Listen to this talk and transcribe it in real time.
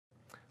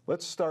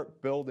Let's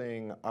start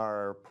building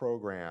our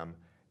program,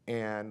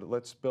 and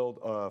let's build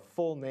a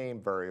full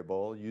name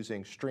variable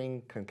using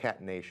string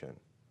concatenation.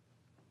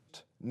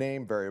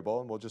 Name variable,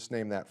 and we'll just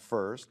name that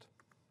first,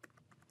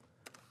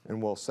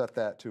 and we'll set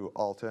that to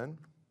Alton.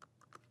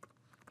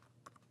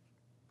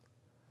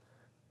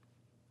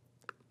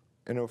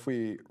 And if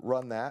we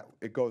run that,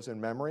 it goes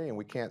in memory and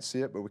we can't see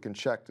it, but we can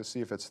check to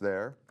see if it's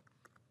there.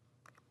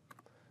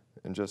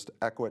 And just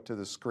echo it to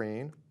the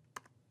screen.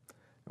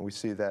 And we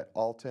see that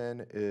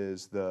Alton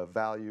is the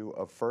value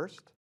of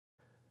first.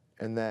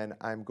 And then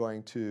I'm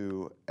going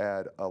to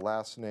add a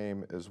last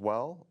name as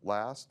well,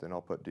 last, and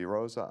I'll put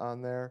DeRosa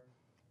on there.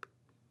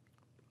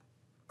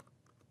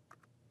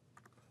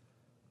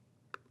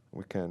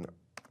 We can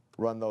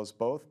run those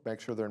both,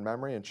 make sure they're in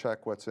memory, and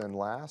check what's in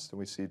last. And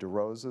we see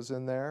DeRosa's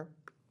in there.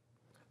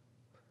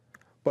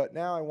 But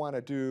now I want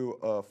to do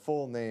a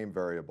full name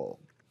variable.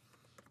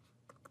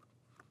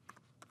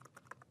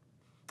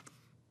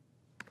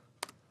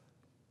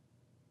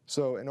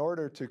 So in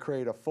order to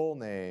create a full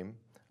name,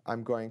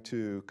 I'm going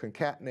to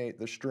concatenate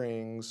the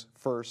strings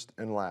first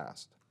and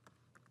last.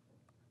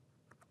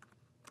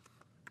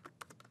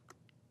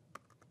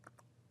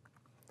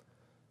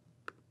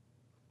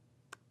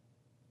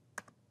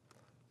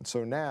 And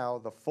so now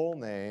the full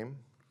name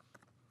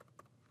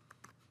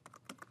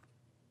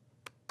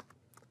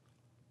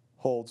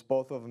holds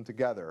both of them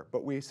together.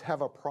 But we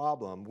have a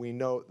problem. We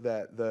note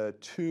that the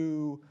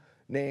two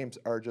names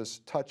are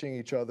just touching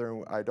each other,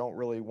 and I don't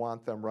really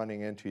want them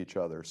running into each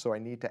other. So I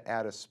need to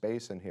add a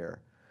space in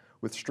here.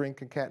 With string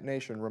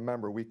concatenation,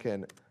 remember, we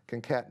can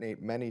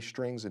concatenate many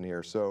strings in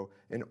here. So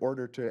in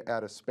order to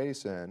add a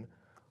space in,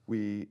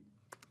 we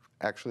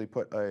actually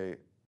put a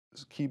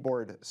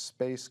keyboard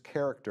space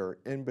character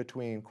in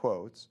between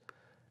quotes,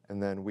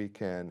 and then we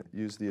can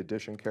use the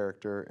addition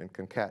character and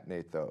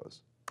concatenate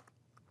those.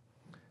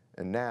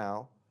 And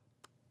now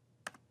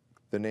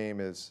the name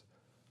is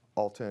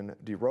Alton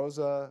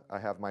DeRosa. I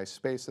have my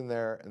space in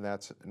there, and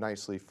that's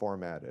nicely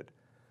formatted.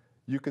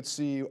 You could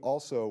see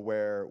also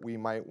where we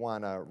might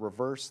want to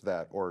reverse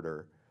that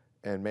order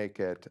and make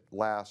it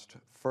last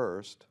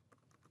first.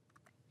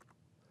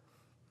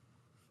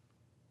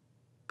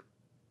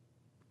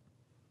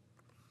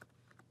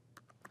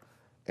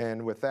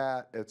 And with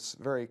that, it's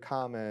very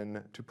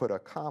common to put a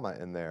comma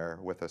in there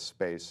with a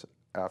space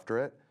after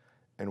it,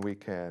 and we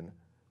can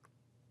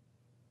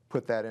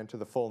put that into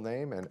the full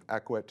name and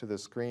echo it to the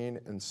screen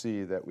and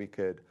see that we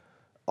could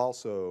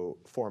also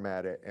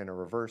format it in a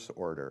reverse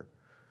order.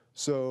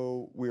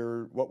 So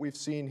what we've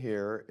seen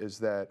here is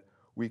that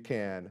we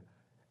can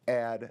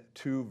add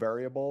two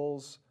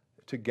variables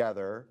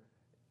together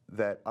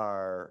that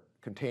are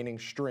containing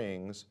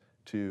strings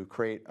to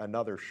create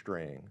another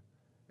string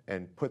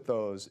and put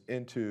those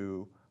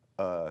into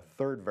a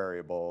third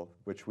variable,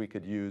 which we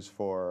could use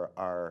for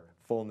our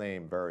full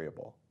name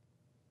variable.